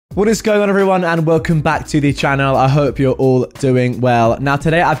What is going on, everyone, and welcome back to the channel. I hope you're all doing well. Now,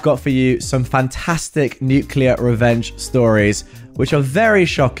 today I've got for you some fantastic nuclear revenge stories, which are very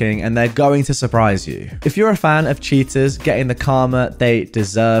shocking and they're going to surprise you. If you're a fan of cheaters getting the karma they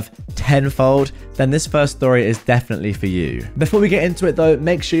deserve tenfold, then this first story is definitely for you. Before we get into it though,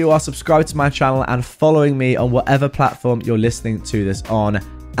 make sure you are subscribed to my channel and following me on whatever platform you're listening to this on,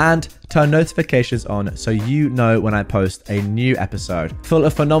 and turn notifications on so you know when I post a new episode full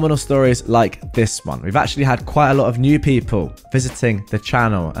of phenomenal stories like this one. We've actually had quite a lot of new people visiting the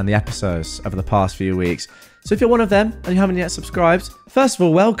channel and the episodes over the past few weeks. So if you're one of them and you haven't yet subscribed, first of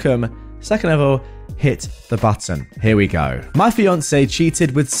all, welcome. Second of all, hit the button. Here we go. My fiancé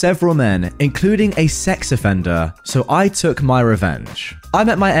cheated with several men, including a sex offender, so I took my revenge. I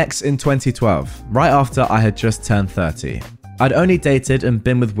met my ex in 2012, right after I had just turned 30. I'd only dated and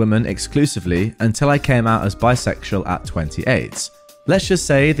been with women exclusively until I came out as bisexual at 28. Let's just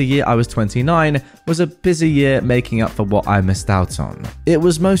say the year I was 29 was a busy year making up for what I missed out on. It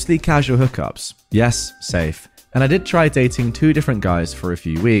was mostly casual hookups. Yes, safe. And I did try dating 2 different guys for a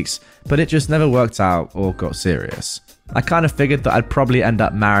few weeks, but it just never worked out or got serious. I kind of figured that I'd probably end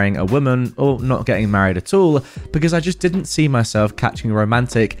up marrying a woman or not getting married at all because I just didn't see myself catching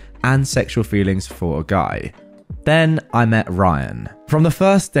romantic and sexual feelings for a guy. Then I met Ryan. From the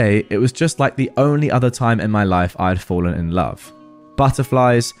first day, it was just like the only other time in my life I had fallen in love.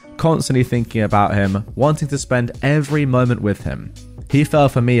 Butterflies, constantly thinking about him, wanting to spend every moment with him. He fell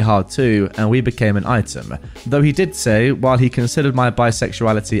for me hard too, and we became an item. Though he did say, while he considered my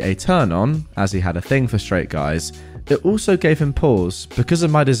bisexuality a turn-on, as he had a thing for straight guys, it also gave him pause because of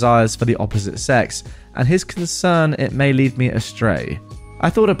my desires for the opposite sex and his concern it may lead me astray. I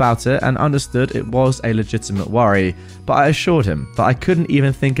thought about it and understood it was a legitimate worry, but I assured him that I couldn't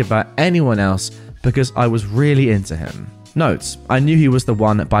even think about anyone else because I was really into him. Note, I knew he was the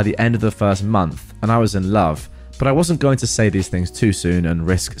one by the end of the first month and I was in love, but I wasn't going to say these things too soon and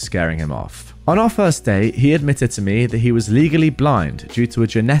risk scaring him off. On our first date, he admitted to me that he was legally blind due to a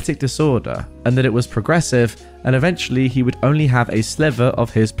genetic disorder and that it was progressive and eventually he would only have a sliver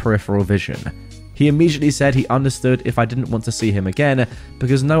of his peripheral vision. He immediately said he understood if I didn't want to see him again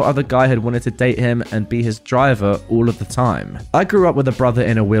because no other guy had wanted to date him and be his driver all of the time. I grew up with a brother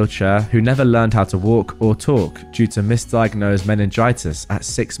in a wheelchair who never learned how to walk or talk due to misdiagnosed meningitis at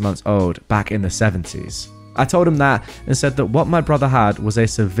 6 months old back in the 70s. I told him that and said that what my brother had was a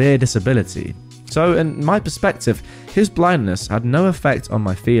severe disability. So in my perspective, his blindness had no effect on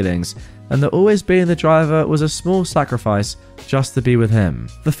my feelings and that always being the driver was a small sacrifice just to be with him.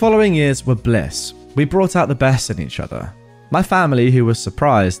 The following years were bliss. We brought out the best in each other. My family, who was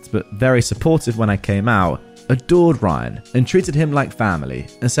surprised but very supportive when I came out, adored Ryan and treated him like family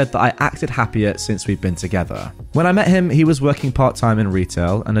and said that I acted happier since we'd been together. When I met him, he was working part-time in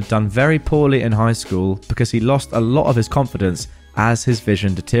retail and had done very poorly in high school because he lost a lot of his confidence as his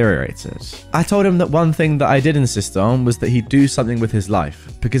vision deteriorated. I told him that one thing that I did insist on was that he do something with his life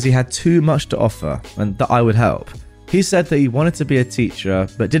because he had too much to offer and that I would help. He said that he wanted to be a teacher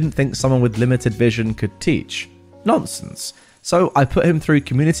but didn't think someone with limited vision could teach. Nonsense. So I put him through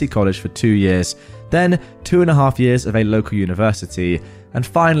community college for 2 years, then 2.5 years of a local university, and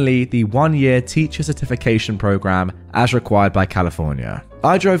finally the 1-year teacher certification program as required by California.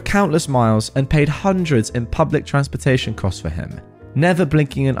 I drove countless miles and paid hundreds in public transportation costs for him, never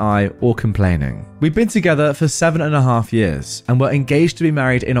blinking an eye or complaining. We'd been together for 7.5 years and were engaged to be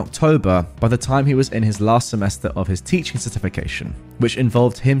married in October by the time he was in his last semester of his teaching certification, which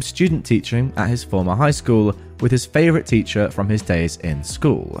involved him student teaching at his former high school with his favourite teacher from his days in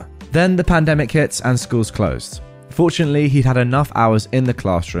school. Then the pandemic hit and schools closed. Fortunately, he'd had enough hours in the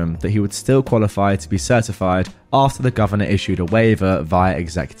classroom that he would still qualify to be certified after the governor issued a waiver via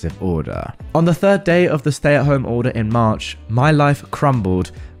executive order. On the 3rd day of the stay-at-home order in March, my life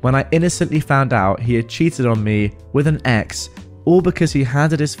crumbled when I innocently found out he had cheated on me with an ex, all because he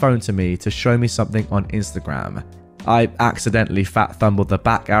handed his phone to me to show me something on Instagram. I accidentally fat-thumbled the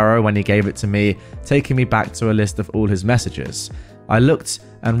back arrow when he gave it to me, taking me back to a list of all his messages. I looked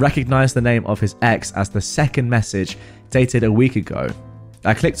and recognized the name of his ex as the second message dated a week ago.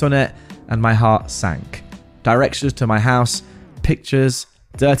 I clicked on it and my heart sank. Directions to my house, pictures,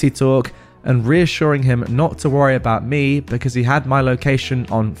 dirty talk, and reassuring him not to worry about me because he had my location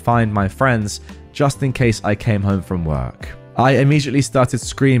on Find My Friends just in case I came home from work. I immediately started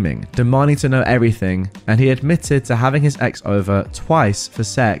screaming, demanding to know everything, and he admitted to having his ex over twice for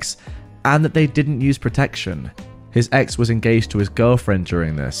sex and that they didn't use protection. His ex was engaged to his girlfriend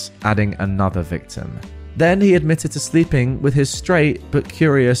during this, adding another victim. Then he admitted to sleeping with his straight but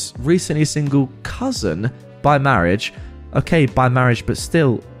curious, recently single cousin by marriage. Okay, by marriage, but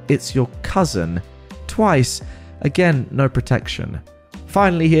still it's your cousin. Twice. Again, no protection.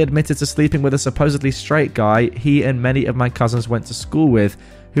 Finally, he admitted to sleeping with a supposedly straight guy he and many of my cousins went to school with,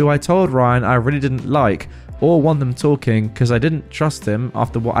 who I told Ryan I really didn't like or want them talking because I didn't trust him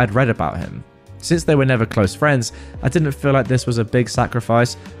after what I'd read about him. Since they were never close friends, I didn't feel like this was a big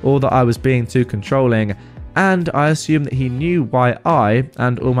sacrifice or that I was being too controlling, and I assumed that he knew why I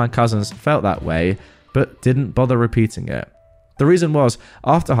and all my cousins felt that way, but didn't bother repeating it. The reason was,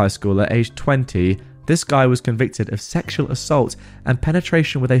 after high school at age 20, this guy was convicted of sexual assault and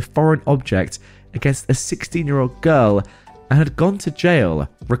penetration with a foreign object against a 16-year-old girl and had gone to jail,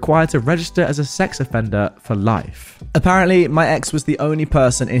 required to register as a sex offender for life. Apparently, my ex was the only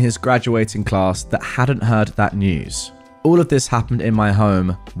person in his graduating class that hadn't heard that news. All of this happened in my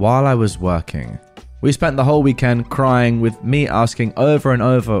home while I was working. We spent the whole weekend crying, with me asking over and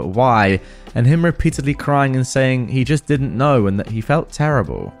over why, and him repeatedly crying and saying he just didn't know and that he felt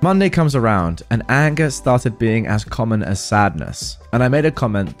terrible. Monday comes around and anger started being as common as sadness, and I made a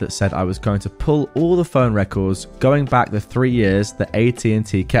comment that said I was going to pull all the phone records going back the 3 years that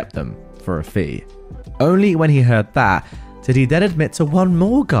AT&T kept them for a fee. Only when he heard that did he then admit to one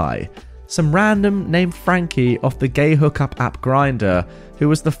more guy, some random named Frankie off the gay hookup app Grindr, who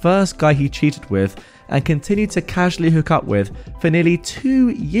was the first guy he cheated with and continued to casually hook up with for nearly 2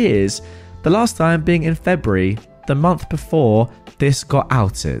 years, the last time being in February, the month before this got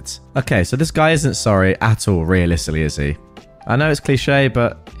outed. Okay, so this guy isn't sorry at all, realistically, is he? I know it's cliche,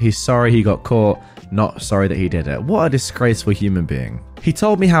 but he's sorry he got caught, not sorry that he did it. What a disgraceful human being. He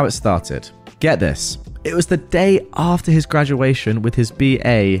told me how it started. Get this. It was the day after his graduation with his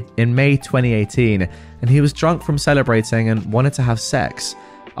BA in May 2018, and he was drunk from celebrating and wanted to have sex.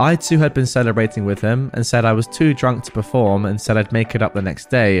 I too had been celebrating with him and said I was too drunk to perform and said I'd make it up the next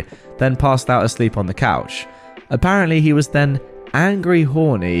day, then passed out asleep on the couch. Apparently he was then angry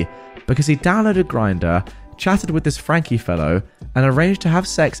horny because he downloaded Grindr, chatted with this Frankie fellow, and arranged to have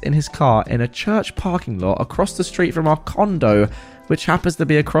sex in his car in a church parking lot across the street from our condo, which happens to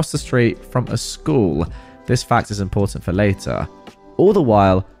be across the street from a school. This fact is important for later. All the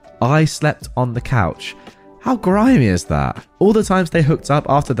while, I slept on the couch. How grimy is that? All the times they hooked up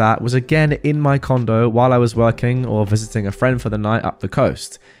after that was again in my condo while I was working or visiting a friend for the night up the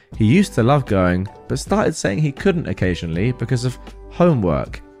coast. He used to love going, but started saying he couldn't occasionally because of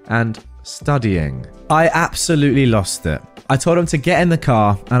homework and studying. I absolutely lost it. I told him to get in the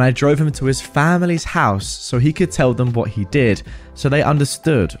car and I drove him to his family's house so he could tell them what he did, so they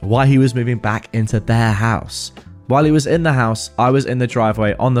understood why he was moving back into their house. While he was in the house, I was in the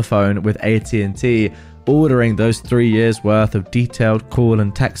driveway on the phone with AT&T, ordering those 3 years worth of detailed call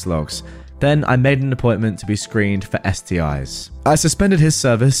and text logs. Then I made an appointment to be screened for STIs. I suspended his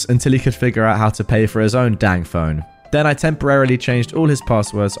service until he could figure out how to pay for his own dang phone. Then I temporarily changed all his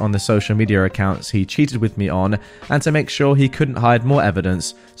passwords on the social media accounts he cheated with me on, and to make sure he couldn't hide more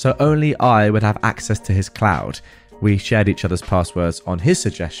evidence, so only I would have access to his cloud. We shared each other's passwords on his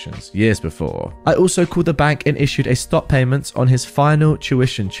suggestions years before. I also called the bank and issued a stop payment on his final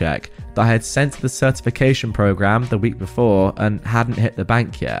tuition check that I had sent to the certification program the week before and hadn't hit the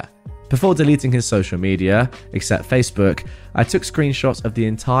bank yet. Before deleting his social media, except Facebook, I took screenshots of the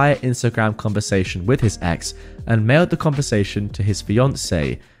entire Instagram conversation with his ex and mailed the conversation to his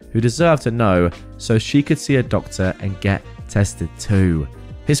fiancé, who deserved to know, so she could see a doctor and get tested too.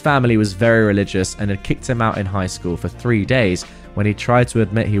 His family was very religious and had kicked him out in high school for 3 days when he tried to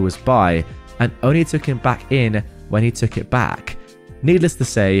admit he was bi, and only took him back in when he took it back. Needless to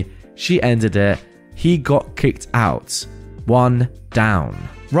say, she ended it. He got kicked out. 1 down.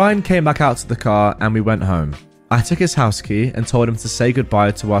 Ryan came back out to the car and we went home. I took his house key and told him to say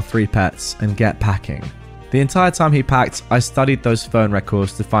goodbye to our 3 pets and get packing. The entire time he packed, I studied those phone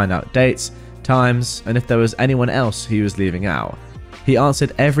records to find out dates, times, and if there was anyone else he was leaving out. He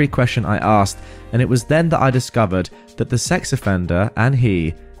answered every question I asked, and it was then that I discovered that the sex offender and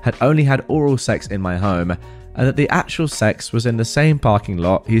he had only had oral sex in my home, and that the actual sex was in the same parking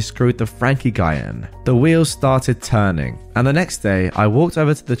lot he screwed the Frankie guy in. The wheels started turning, and the next day I walked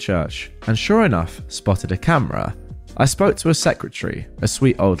over to the church and sure enough spotted a camera. I spoke to a secretary, a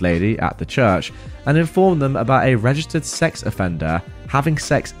sweet old lady at the church, and informed them about a registered sex offender having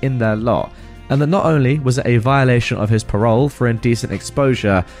sex in their lot, and that not only was it a violation of his parole for indecent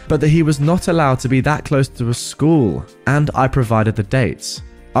exposure, but that he was not allowed to be that close to a school, and I provided the dates.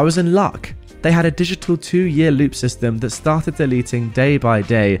 I was in luck. They had a digital 2-year loop system that started deleting day by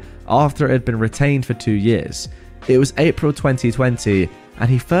day after it had been retained for 2 years. It was April 2020, and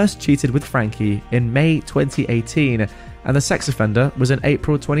he first cheated with Frankie in May 2018, and the sex offender was in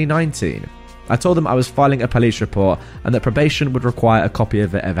April 2019. I told them I was filing a police report and that probation would require a copy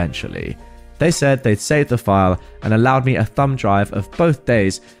of it eventually. They said they'd saved the file and allowed me a thumb drive of both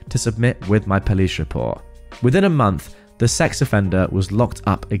days to submit with my police report. Within a month, the sex offender was locked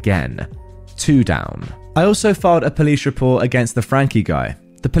up again. 2 down. I also filed a police report against the Frankie guy.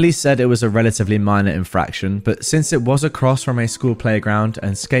 The police said it was a relatively minor infraction, but since it was across from a school playground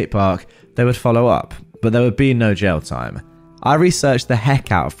and skate park, they would follow up, but there would be no jail time. I researched the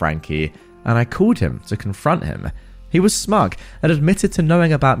heck out of Frankie, and I called him to confront him. He was smug and admitted to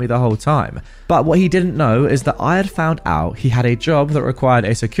knowing about me the whole time, but what he didn't know is that I had found out he had a job that required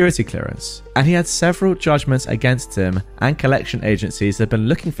a security clearance, and he had several judgments against him, and collection agencies had been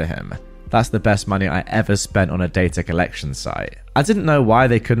looking for him. That's the best money I ever spent on a data collection site. I didn't know why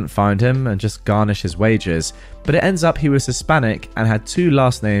they couldn't find him and just garnish his wages, but it ends up he was Hispanic and had 2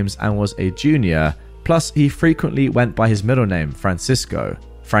 last names and was a junior, plus he frequently went by his middle name, Francisco,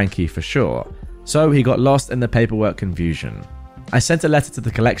 Frankie for short, so he got lost in the paperwork confusion. I sent a letter to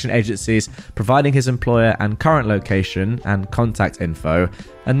the collection agencies providing his employer and current location and contact info,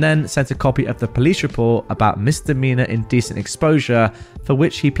 and then sent a copy of the police report about misdemeanor indecent exposure, for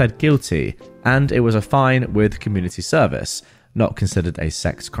which he pled guilty, and it was a fine with community service, not considered a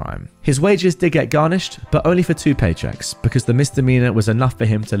sex crime. His wages did get garnished, but only for 2 paychecks, because the misdemeanor was enough for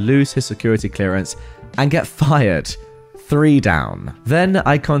him to lose his security clearance and get fired. 3 down. Then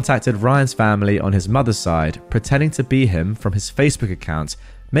I contacted Ryan's family on his mother's side, pretending to be him from his Facebook account,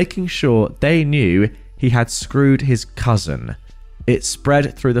 making sure they knew he had screwed his cousin. It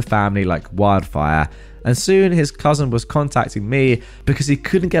spread through the family like wildfire, and soon his cousin was contacting me because he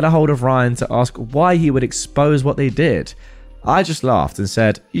couldn't get a hold of Ryan to ask why he would expose what they did. I just laughed and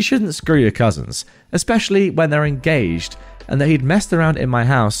said, you shouldn't screw your cousins, especially when they're engaged, and that he'd messed around in my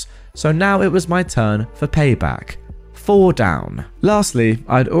house, so now it was my turn for payback. 4 down. Lastly,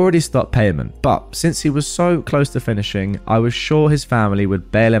 I'd already stopped payment, but since he was so close to finishing, I was sure his family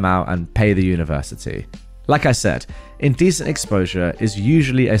would bail him out and pay the university. Like I said, indecent exposure is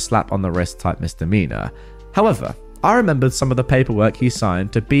usually a slap on the wrist type misdemeanor. However, I remembered some of the paperwork he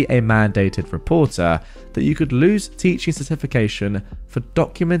signed to be a mandated reporter, that you could lose teaching certification for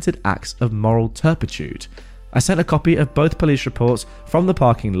documented acts of moral turpitude. I sent a copy of both police reports from the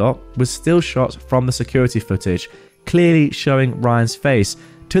parking lot with still shots from the security footage, clearly showing Ryan's face,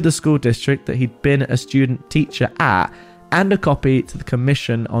 to the school district that he'd been a student teacher at, and a copy to the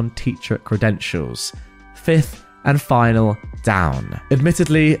Commission on Teacher Credentials. 5th and final down.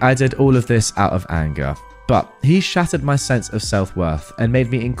 Admittedly, I did all of this out of anger, but he shattered my sense of self-worth and made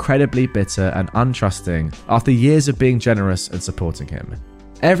me incredibly bitter and untrusting after years of being generous and supporting him.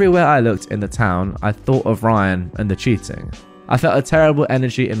 Everywhere I looked in the town, I thought of Ryan and the cheating. I felt a terrible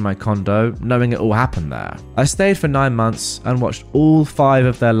energy in my condo, knowing it all happened there. I stayed for 9 months and watched all 5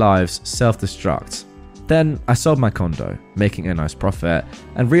 of their lives self-destruct. Then I sold my condo, making a nice profit,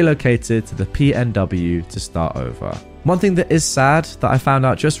 and relocated to the PNW to start over. One thing that is sad that I found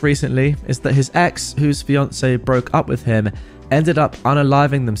out just recently is that his ex, whose fiance broke up with him, ended up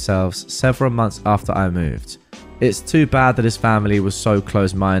unaliving themselves several months after I moved. It's too bad that his family was so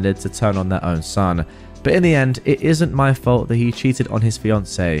close-minded to turn on their own son, but in the end, it isn't my fault that he cheated on his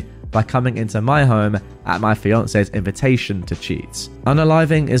fiancée by coming into my home at my fiancé's invitation to cheat.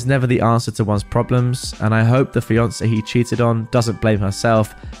 Unaliving is never the answer to one's problems, and I hope the fiancé he cheated on doesn't blame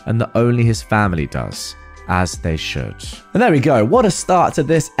herself and that only his family does, as they should. And there we go. What a start to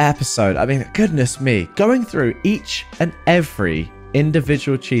this episode. I mean, goodness me, going through each and every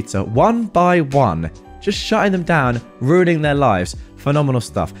individual cheater one by one, just shutting them down, ruining their lives. Phenomenal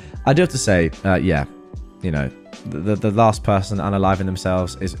stuff. I do have to say, the last person unaliving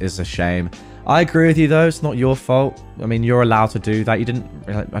themselves is a shame. I agree with you though, it's not your fault. I mean, you're allowed to do that. I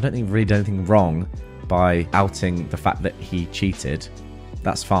don't think you really did anything wrong by outing the fact that he cheated.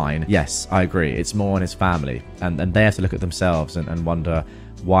 That's fine. Yes, I agree. It's more on his family, and they have to look at themselves and wonder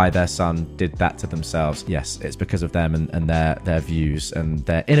why their son did that to themselves. Yes, it's because of them and their views and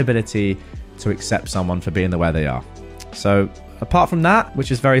their inability to accept someone for being the way they are. So apart from that, which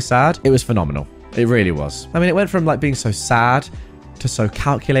is very sad, it was phenomenal. It really was. I mean, it went from like being so sad to so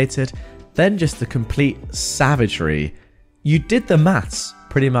calculated, then just the complete savagery. You did the maths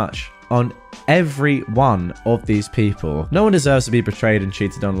pretty much on every one of these people. No one deserves to be betrayed and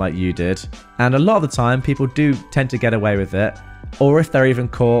cheated on like you did. And a lot of the time, people do tend to get away with it. Or if they're even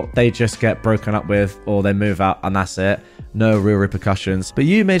caught, they just get broken up with, or they move out and that's it. No real repercussions. But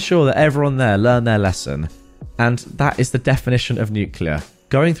you made sure that everyone there learned their lesson. And that is the definition of nuclear.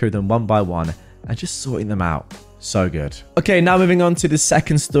 Going through them one by one and just sorting them out. So good. Okay, now moving on to the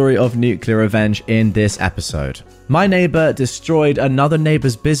second story of nuclear revenge in this episode. My neighbor destroyed another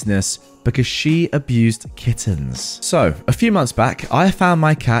neighbor's business because she abused kittens. So, a few months back, I found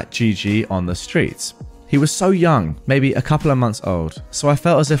my cat Gigi on the streets. He was so young, maybe a couple of months old, so I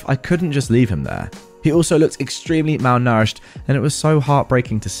felt as if I couldn't just leave him there. He also looked extremely malnourished, and it was so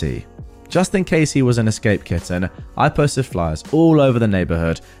heartbreaking to see. Just in case he was an escaped kitten, I posted flyers all over the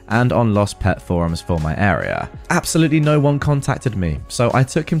neighborhood and on lost pet forums for my area. Absolutely no one contacted me, so I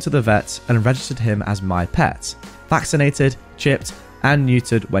took him to the vet and registered him as my pet, vaccinated, chipped, and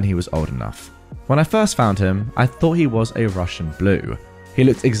neutered when he was old enough. When I first found him, I thought he was a Russian blue. He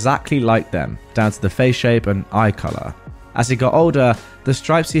looked exactly like them, down to the face shape and eye color. As he got older, the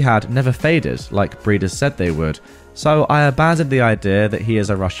stripes he had never faded like breeders said they would, so I abandoned the idea that he is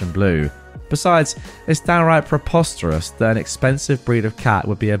a Russian blue. Besides, it's downright preposterous that an expensive breed of cat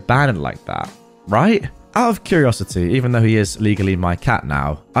would be abandoned like that, right? Out of curiosity, even though he is legally my cat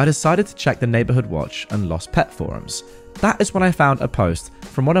now, I decided to check the neighborhood watch and lost pet forums. That is when I found a post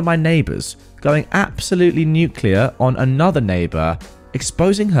from one of my neighbors going absolutely nuclear on another neighbor,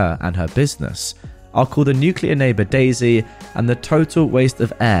 exposing her and her business. I'll call the nuclear neighbor Daisy and the total waste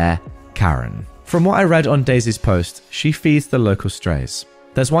of air Karen. From what I read on Daisy's post, she feeds the local strays.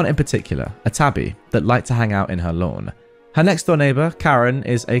 There's one in particular, a tabby, that liked to hang out in her lawn. Her next door neighbor, Karen,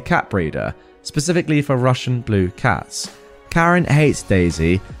 is a cat breeder, specifically for Russian blue cats. Karen hates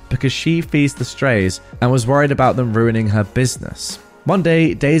Daisy because she feeds the strays and was worried about them ruining her business. One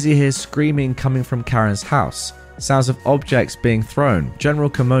day, Daisy hears screaming coming from Karen's house, sounds of objects being thrown, general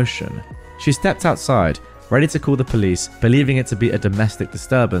commotion. She stepped outside, ready to call the police, believing it to be a domestic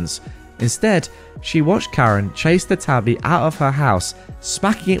disturbance. Instead, she watched Karen chase the tabby out of her house,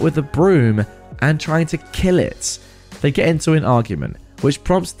 smacking it with a broom and trying to kill it. They get into an argument, which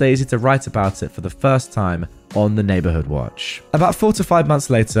prompts Daisy to write about it for the first time on the neighborhood watch. About 4 to 5 months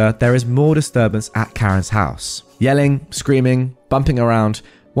later, there is more disturbance at Karen's house. Yelling, screaming, bumping around.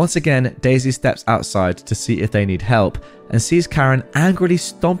 Once again, Daisy steps outside to see if they need help and sees Karen angrily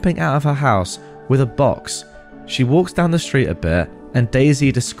stomping out of her house with a box. She walks down the street a bit and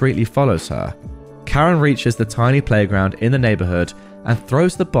Daisy discreetly follows her. Karen reaches the tiny playground in the neighborhood and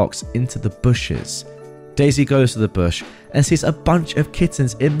throws the box into the bushes. Daisy goes to the bush and sees a bunch of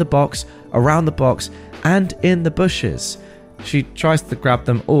kittens in the box, around the box, and in the bushes. She tries to grab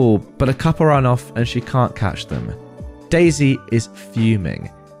them all, but a couple run off and she can't catch them. Daisy is fuming.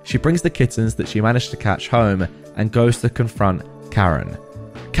 She brings the kittens that she managed to catch home and goes to confront Karen.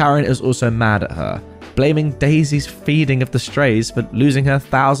 Karen is also mad at her, blaming Daisy's feeding of the strays for losing her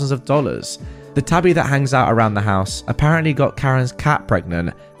thousands of dollars. The tabby that hangs out around the house apparently got Karen's cat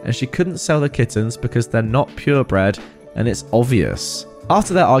pregnant, and she couldn't sell the kittens because they're not purebred, and it's obvious.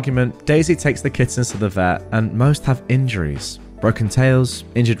 After their argument, Daisy takes the kittens to the vet, and most have injuries, broken tails,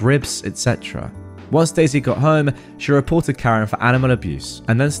 injured ribs, etc. Once Daisy got home, she reported Karen for animal abuse,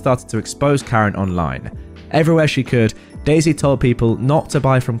 and then started to expose Karen online. Everywhere she could, Daisy told people not to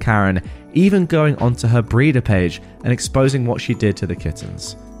buy from Karen, even going onto her breeder page and exposing what she did to the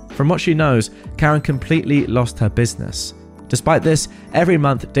kittens. From what she knows, Karen completely lost her business. Despite this, every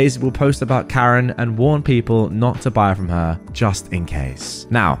month Daisy will post about Karen and warn people not to buy from her, just in case.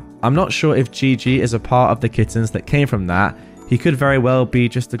 Now, I'm not sure if Gigi is a part of the kittens that came from that. He could very well be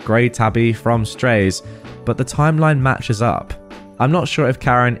just a grey tabby from strays, but the timeline matches up. I'm not sure if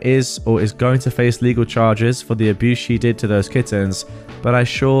Karen is or is going to face legal charges for the abuse she did to those kittens, but I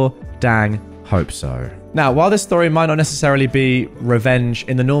sure dang hope so. Now, while this story might not necessarily be revenge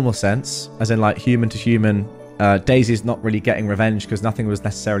in the normal sense, as in like human to human, Daisy's not really getting revenge because nothing was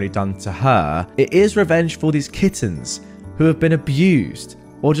necessarily done to her, it is revenge for these kittens who have been abused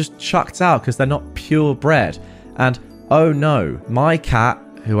or just chucked out because they're not purebred. And oh no, my cat,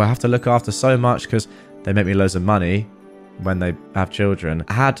 who I have to look after so much because they make me loads of money when they have children,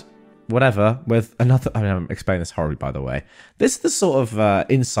 had whatever with another. I mean, I'm explaining this horribly, by the way. This is the sort of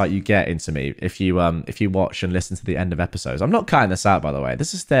insight you get into me if you watch and listen to the end of episodes. I'm not cutting this out, by the way.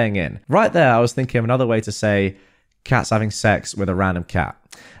 This is staying in. Right there, I was thinking of another way to say cats having sex with a random cat,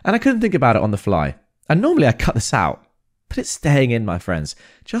 and I couldn't think about it on the fly. And normally I cut this out, but it's staying in, my friends,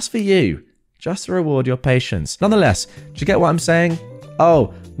 just for you, just to reward your patience. Nonetheless, do you get what I'm saying?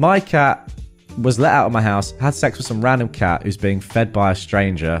 Oh, my cat was let out of my house, had sex with some random cat who's being fed by a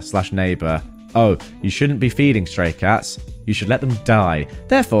stranger / neighbor. Oh, you shouldn't be feeding stray cats. You should let them die.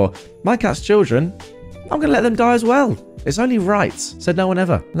 Therefore, my cat's children, I'm going to let them die as well. It's only right, said no one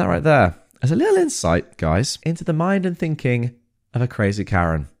ever. And that right there is a little insight, guys, into the mind and thinking of a crazy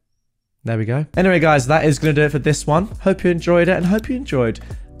Karen. There we go. Anyway, guys, that is going to do it for this one. Hope you enjoyed it and hope you enjoyed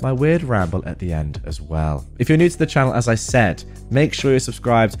my weird ramble at the end as well. If you're new to the channel, as I said, make sure you're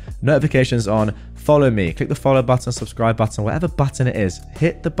subscribed, notifications on, follow me, click the follow button, subscribe button, whatever button it is,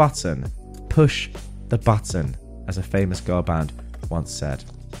 hit the button, push the button, as a famous girl band once said.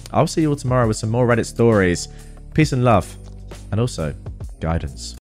 I'll see you all tomorrow with some more Reddit stories. Peace and love, and also guidance.